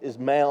waist is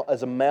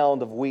as a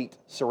mound of wheat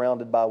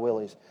surrounded by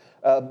lilies.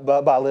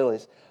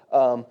 That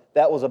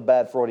was a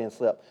bad Freudian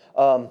slip.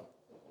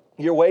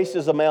 Your waist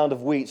is a mound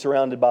of wheat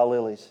surrounded by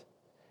lilies.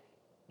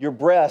 Your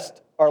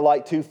breasts are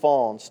like two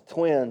fawns,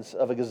 twins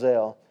of a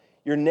gazelle.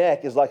 Your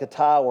neck is like a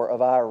tower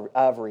of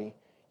ivory.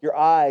 Your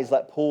eyes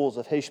like pools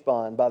of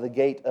Heshbon by the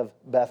gate of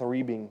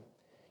Bath-Rebim.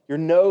 Your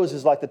nose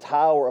is like the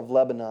tower of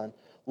Lebanon,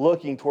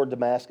 looking toward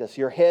Damascus.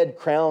 Your head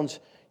crowns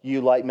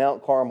you like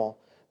Mount Carmel,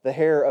 the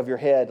hair of your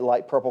head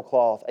like purple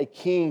cloth. A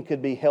king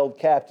could be held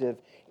captive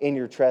in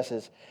your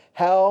tresses.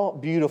 How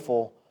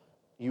beautiful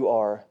you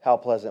are, how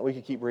pleasant. We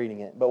could keep reading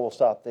it, but we'll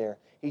stop there.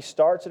 He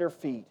starts at her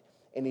feet,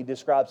 and he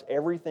describes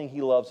everything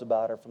he loves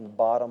about her from the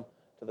bottom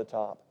to the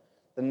top.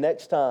 The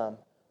next time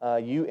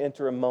you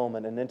enter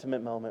an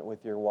intimate moment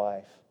with your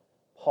wife,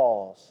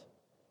 pause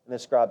and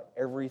describe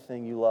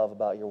everything you love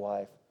about your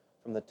wife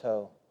from the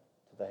toe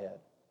to the head.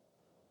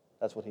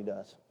 That's what he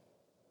does.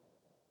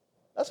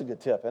 That's a good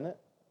tip, isn't it?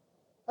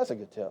 That's a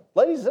good tip.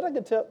 Ladies, is that a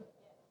good tip?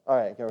 All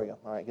right, here we go.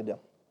 All right, good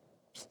deal.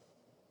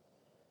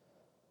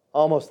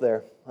 Almost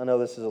there. I know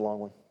this is a long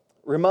one.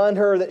 Remind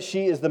her that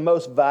she is the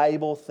most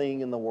valuable thing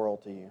in the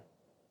world to you.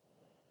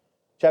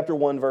 Chapter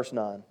 1, verse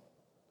 9.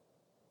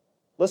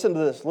 Listen to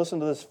this. Listen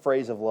to this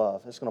phrase of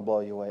love. It's going to blow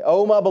you away.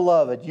 Oh, my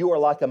beloved, you are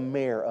like a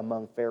mare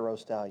among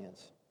Pharaoh's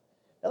stallions.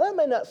 Now, that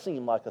may not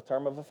seem like a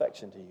term of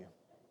affection to you.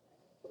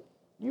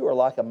 You are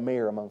like a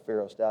mare among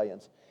Pharaoh's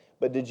stallions.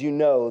 But did you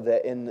know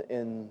that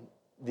in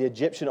the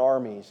Egyptian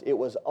armies, it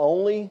was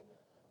only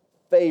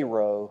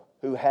Pharaoh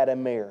who had a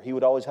mare? He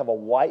would always have a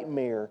white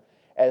mare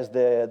as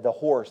the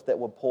horse that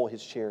would pull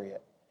his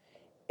chariot.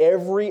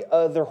 Every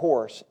other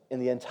horse in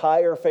the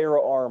entire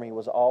Pharaoh army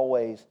was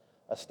always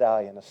a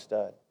stallion, a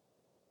stud.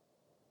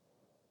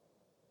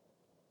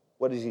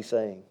 What is he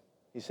saying?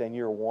 He's saying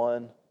you're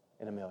one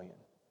in a million.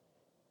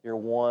 You're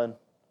one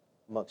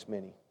amongst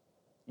many.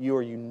 You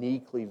are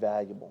uniquely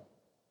valuable.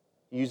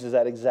 He uses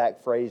that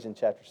exact phrase in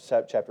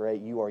chapter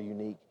 8. You are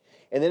unique.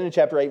 And then in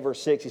chapter 8,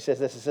 verse 6, he says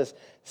this. It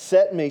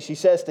says, she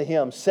says to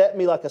him, set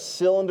me like a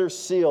cylinder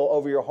seal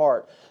over your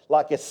heart,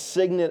 like a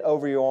signet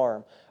over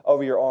your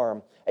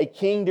arm. A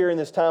king during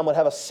this time would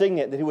have a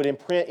signet that he would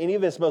imprint any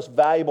of his most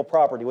valuable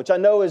property, which I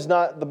know is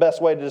not the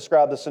best way to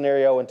describe the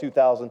scenario in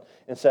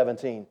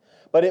 2017.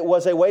 But it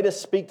was a way to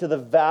speak to the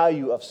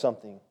value of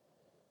something.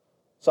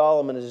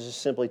 Solomon is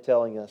just simply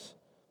telling us,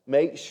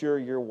 make sure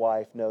your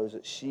wife knows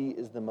that she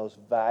is the most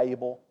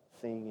valuable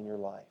thing in your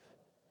life.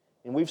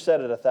 And we've said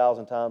it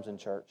 1,000 times in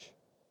church.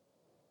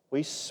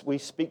 We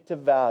speak to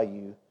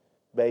value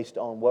based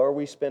on where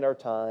we spend our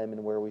time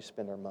and where we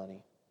spend our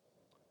money.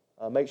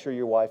 Make sure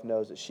your wife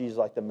knows that she's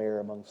like the mare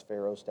amongst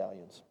Pharaoh's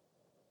stallions.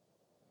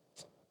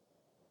 A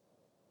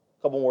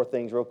couple more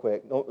things real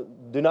quick.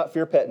 Do not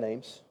fear pet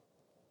names.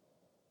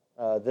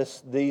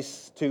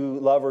 These two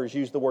lovers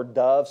use the word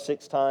dove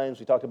 6 times.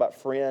 We talked about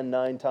friend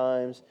 9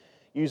 times.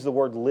 Use the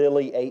word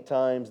lily 8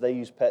 times. They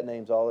use pet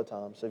names all the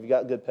time. So if you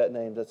got good pet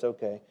names, that's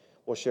okay.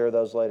 We'll share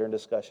those later in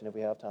discussion if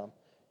we have time.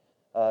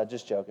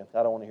 Just joking.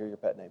 I don't want to hear your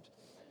pet names.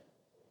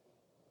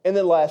 And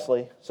then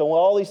lastly, so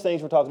all these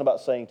things we're talking about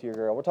saying to your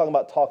girl, we're talking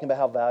about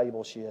how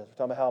valuable she is. We're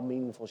talking about how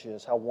meaningful she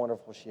is, how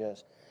wonderful she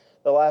is.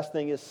 The last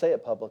thing is say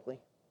it publicly.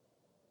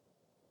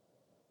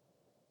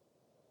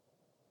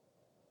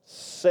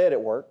 Say it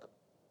at work.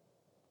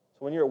 So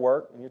when you're at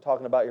work and you're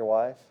talking about your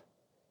wife,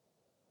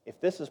 if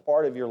this is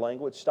part of your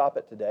language, stop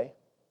it today.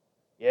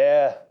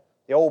 Yeah,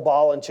 the old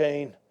ball and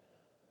chain.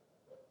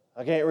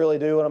 I can't really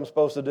do what I'm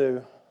supposed to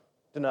do.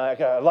 tonight.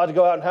 Okay, I'd like to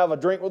go out and have a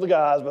drink with the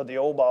guys, but the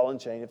old ball and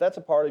chain. If that's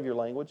a part of your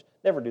language,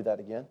 never do that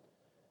again.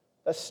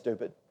 That's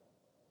stupid.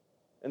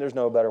 And there's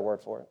no better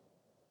word for it.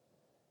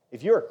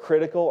 If you're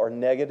critical or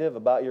negative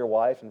about your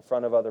wife in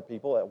front of other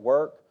people at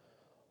work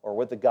or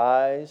with the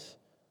guys,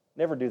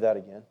 never do that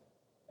again,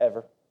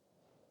 ever.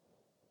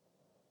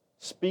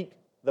 Speak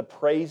the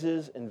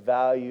praises and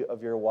value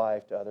of your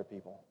wife to other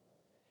people.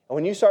 And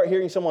when you start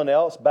hearing someone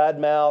else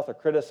badmouth or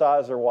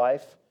criticize their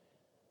wife,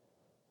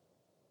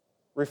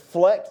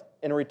 reflect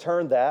and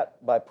return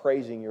that by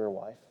praising your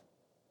wife.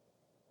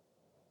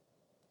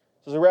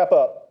 So as we wrap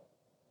up,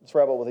 let's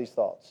wrap up with these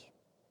thoughts.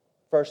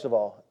 First of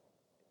all,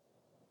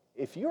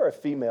 if you're a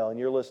female and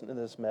you're listening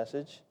to this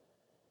message,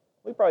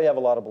 we probably have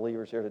a lot of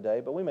believers here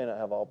today, but we may not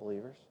have all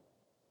believers.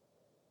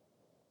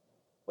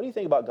 What do you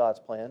think about God's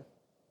plan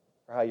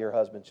for how your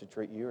husband should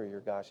treat you or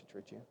your guy should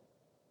treat you?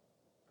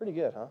 Pretty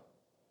good, huh?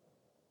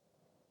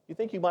 You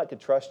think you might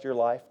could trust your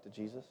life to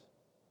Jesus?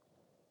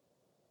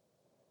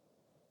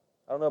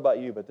 I don't know about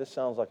you, but this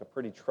sounds like a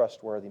pretty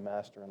trustworthy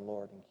master and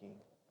Lord and King.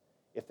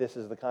 If this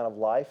is the kind of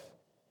life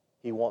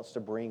He wants to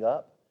bring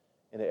up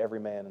into every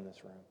man in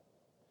this room.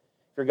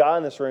 If you're a guy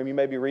in this room, you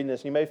may be reading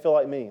this and you may feel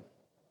like me.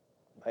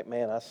 Like,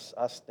 man,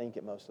 I stink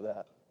at most of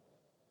that.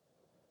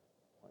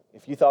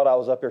 If you thought I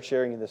was up here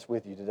sharing this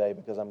with you today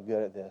because I'm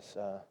good at this,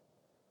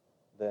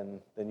 then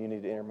you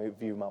need to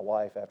interview my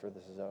wife after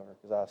this is over,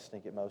 because I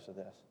stink at most of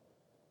this.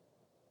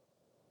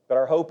 But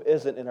our hope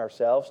isn't in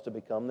ourselves to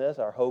become this.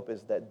 Our hope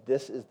is that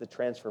this is the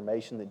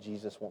transformation that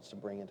Jesus wants to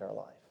bring into our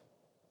life.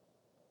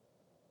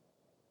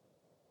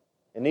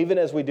 And even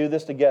as we do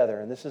this together,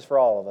 and this is for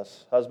all of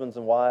us, husbands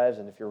and wives,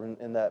 and if you're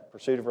in that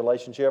pursuit of a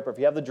relationship, or if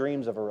you have the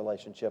dreams of a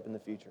relationship in the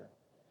future,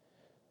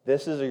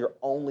 this is your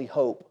only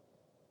hope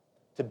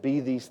to be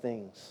these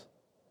things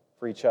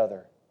for each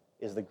other,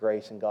 is the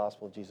grace and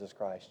gospel of Jesus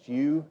Christ.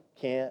 You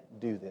can't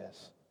do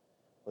this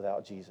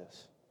without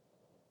Jesus.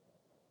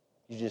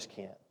 You just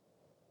can't.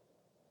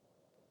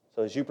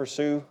 So as you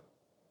pursue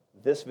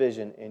this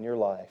vision in your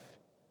life,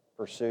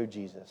 pursue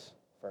Jesus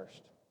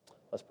first.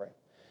 Let's pray.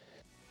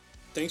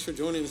 Thanks for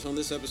joining us on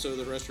this episode of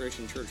the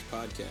Restoration Church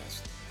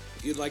podcast.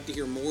 If you'd like to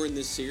hear more in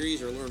this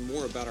series or learn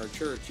more about our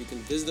church, you can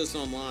visit us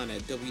online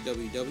at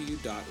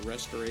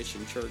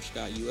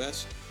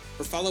www.restorationchurch.us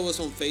or follow us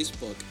on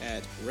Facebook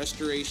at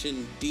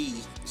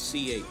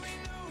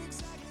RestorationDCH.